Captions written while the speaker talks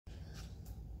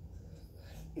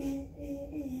What's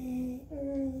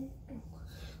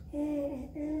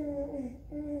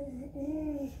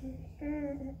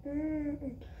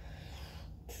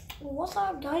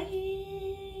up, guys?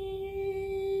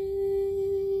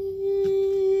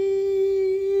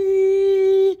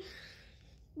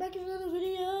 Back in another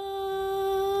video.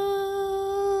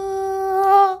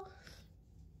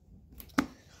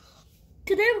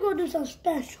 Today we're going to do something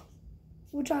special,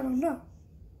 which I don't know.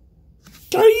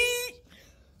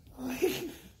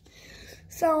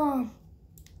 So,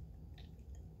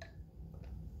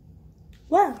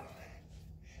 well,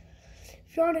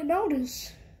 if you already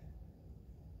noticed,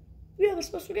 we have a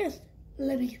special guest.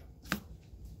 Let me get him.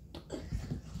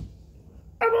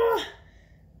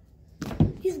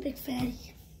 He's a big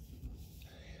fatty.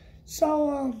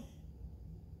 So,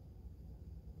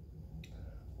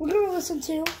 we're gonna listen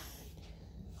to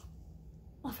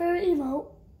my favorite emote.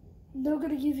 They're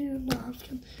gonna give you, no, I'm just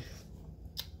kidding.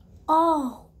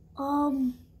 Oh,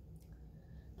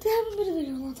 they haven't been a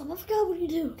video in a long time. I forgot what you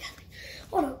do, Kathy.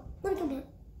 Hold on, let me come back.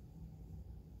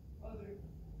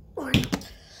 Alright.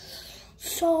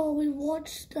 So we watch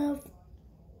stuff,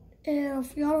 and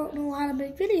if y'all don't know how to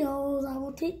make videos, I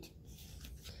will teach you.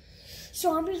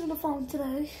 So I'm using the phone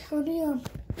today. Let me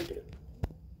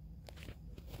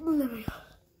there we go.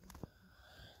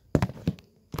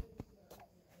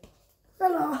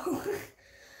 Hello.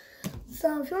 So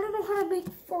if you don't know how to make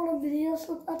phone videos,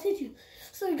 so I'll teach you.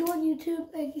 So you go on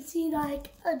YouTube and you see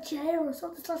like a J or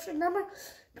something, starts your number,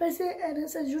 press it, and it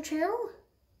says your channel,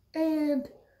 and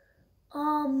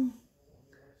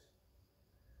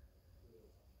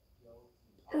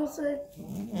it'll say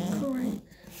great.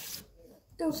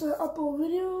 It'll say upload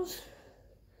videos.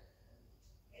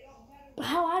 But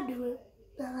how I do it,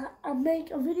 I make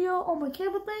a video on my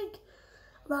camera thing,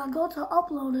 and I go to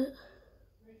upload it.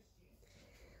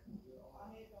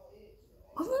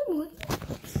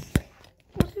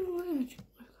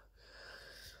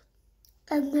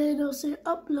 And then it'll say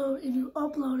upload, and you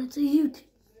upload it to YouTube.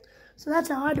 So that's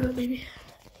how I do it, baby.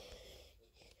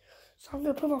 So I'm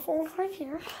gonna put my phone right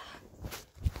here.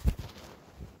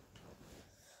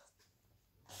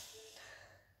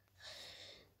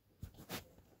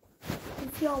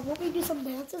 If y'all want me to do some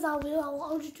dances, I will. I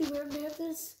want you to learn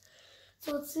dances.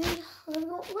 So let's see. Let me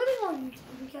go on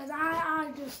YouTube because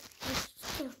I just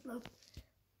can't.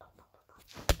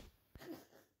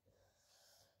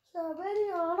 So,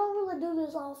 baby, I don't really do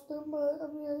this often, but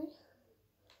I'm really.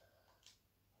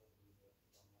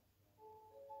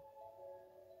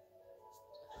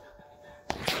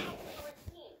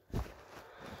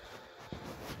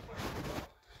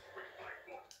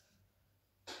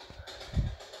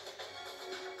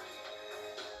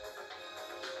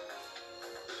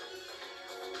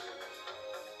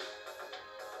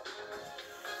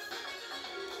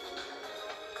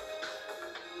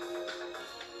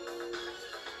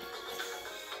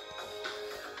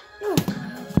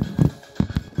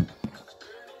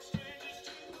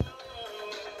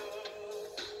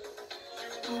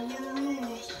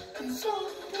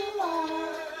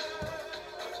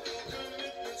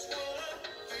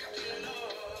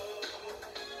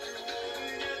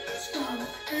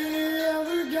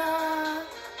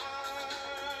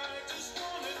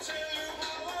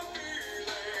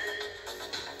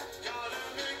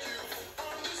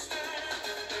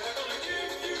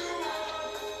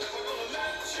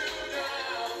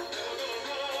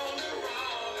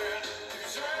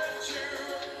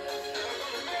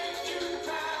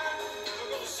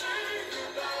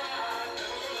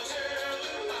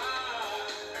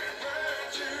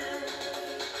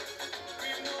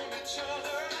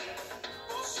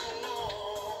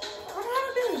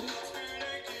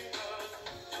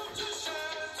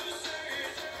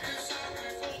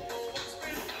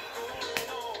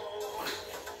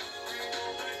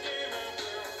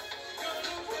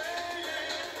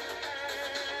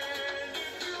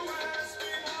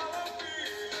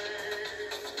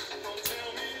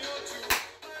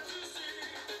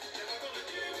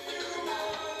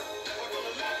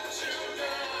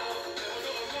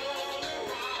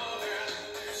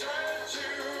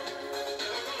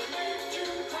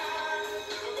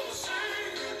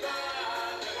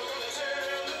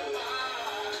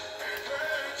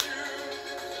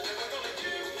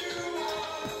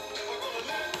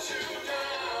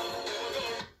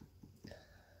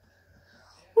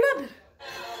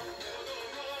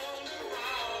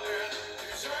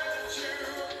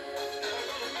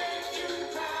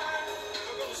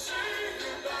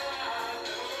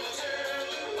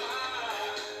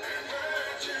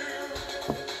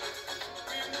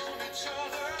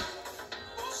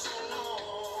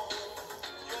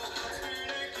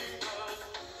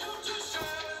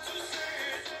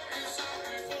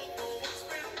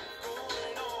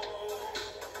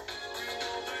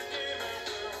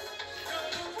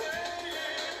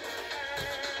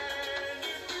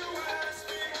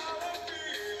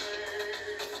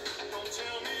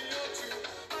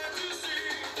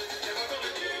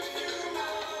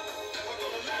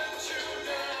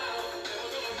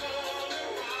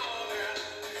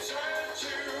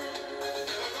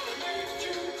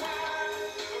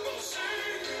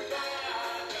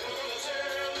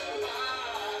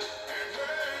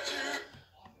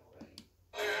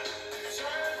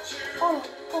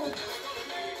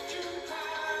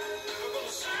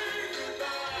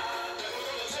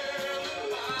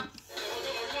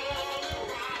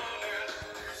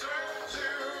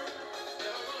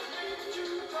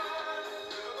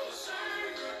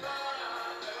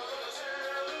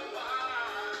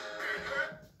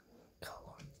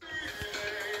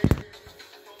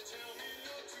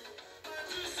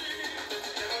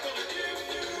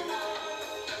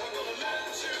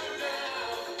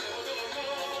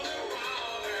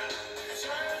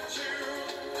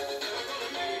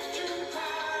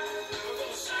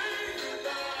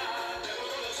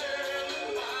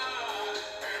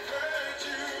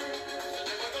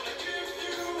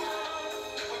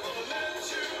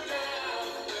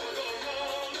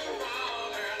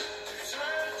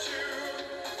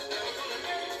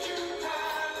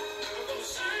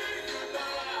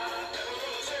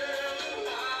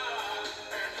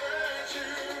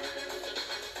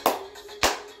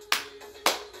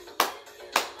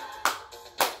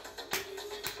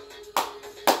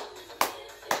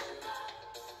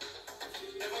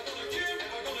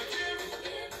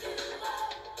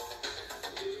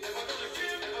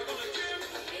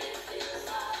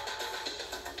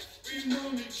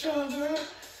 each other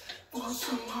for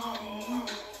so long.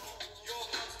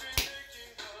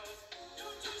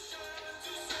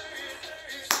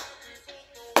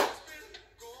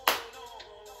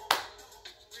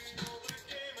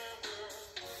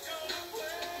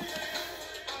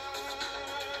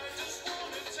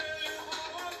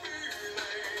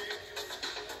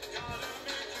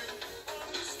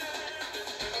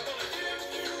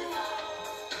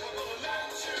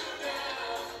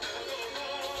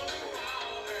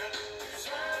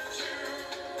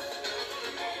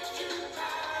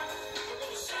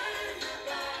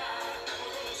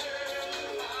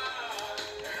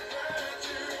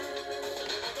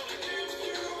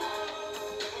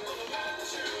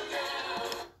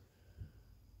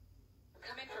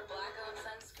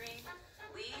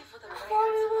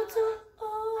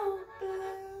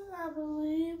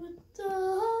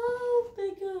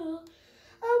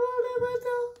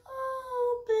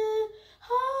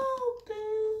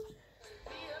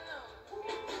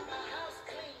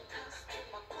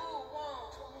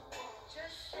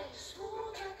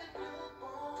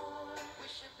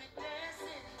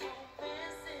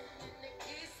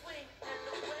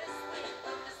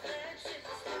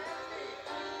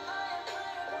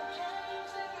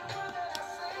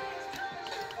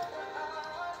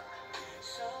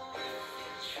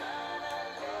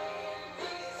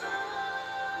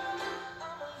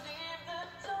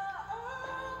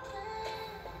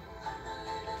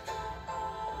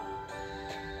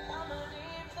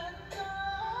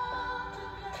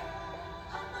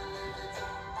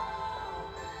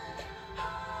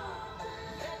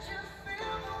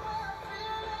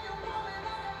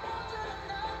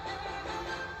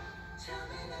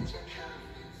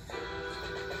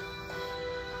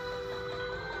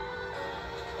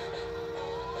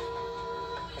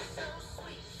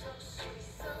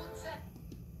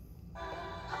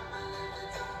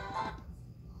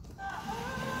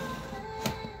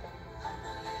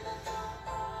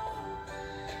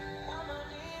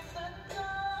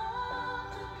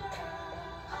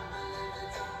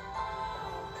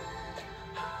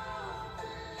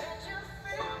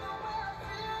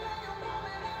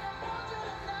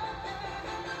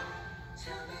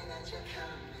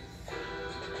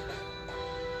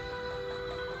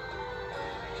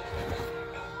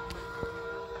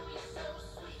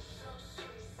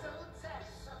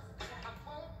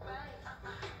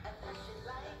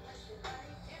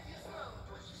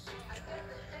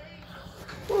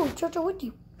 Oh, Jojo with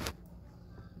you.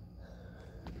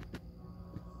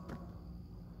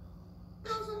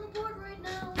 On the board right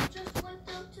now, just wiped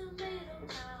out Tomato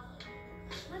Town.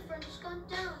 My friend just gone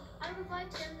down. I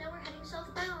revived him, now we're heading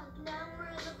southbound. Now we're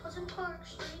in the Pleasant Park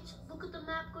streets. Look at the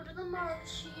map, go to the mark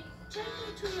sheet. Take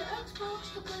me to your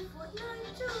Xbox to play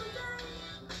Fortnite today.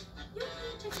 You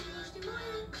can take me to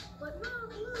mine, but not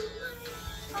blue light.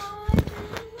 I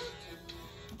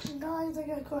really Guys, I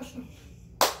got a question.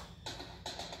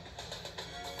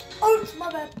 Oh,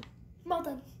 my bad. My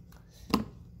bad.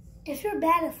 If you're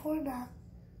bad at Fortnite,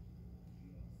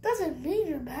 doesn't mean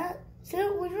you're bad. See,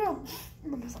 when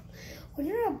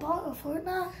you're a bot of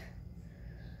Fortnite,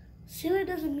 see, it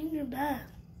doesn't mean you're bad.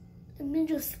 It means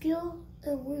your skill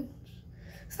and wins.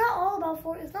 It's not all about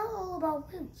Fortnite. It's not all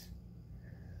about wins.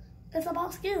 It's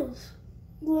about skills.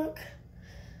 Look,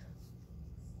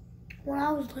 when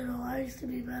I was little, I used to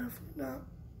be bad at Fortnite.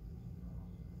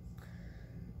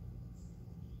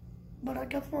 But I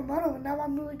got more money, and now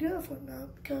I'm really good at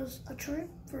Fortnite because I trained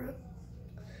for it.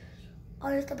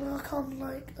 I used to become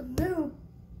like a noob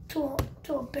to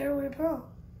a barely pro.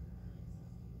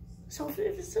 So if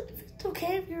it's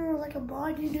okay if you're like a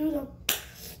bot, you do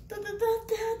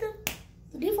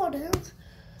the default dance,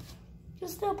 you're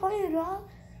still playing, right?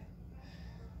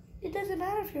 It doesn't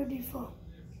matter if you're a default.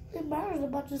 It matters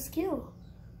about your skill.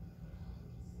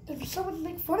 If someone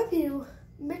makes fun of you,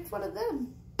 make fun of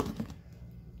them.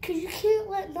 Because you can't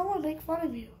let no one make fun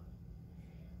of you.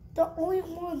 The only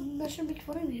one that should make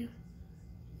fun of you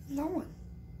is no one.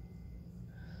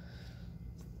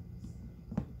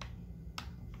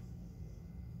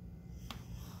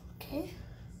 Okay?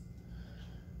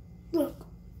 Look,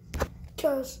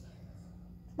 because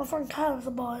my friend Kyle was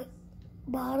a bot,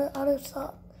 but I didn't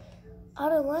stop. I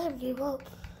didn't let him give up.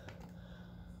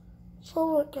 So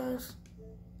look, guys,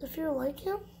 if you're like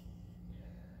him,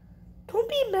 don't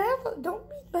be mad. Don't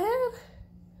be mad.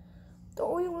 The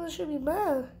only one that should be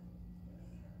mad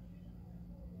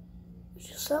is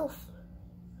yourself.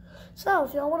 So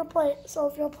if y'all want to play, if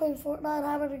y'all playing Fortnite,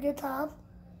 having a good time,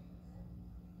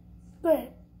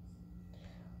 great.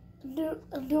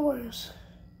 Endurers,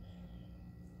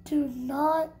 do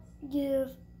not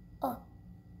give up.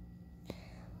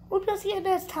 Hope you'll see you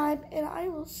next time, and I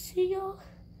will see you.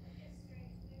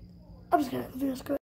 I'm just gonna do this.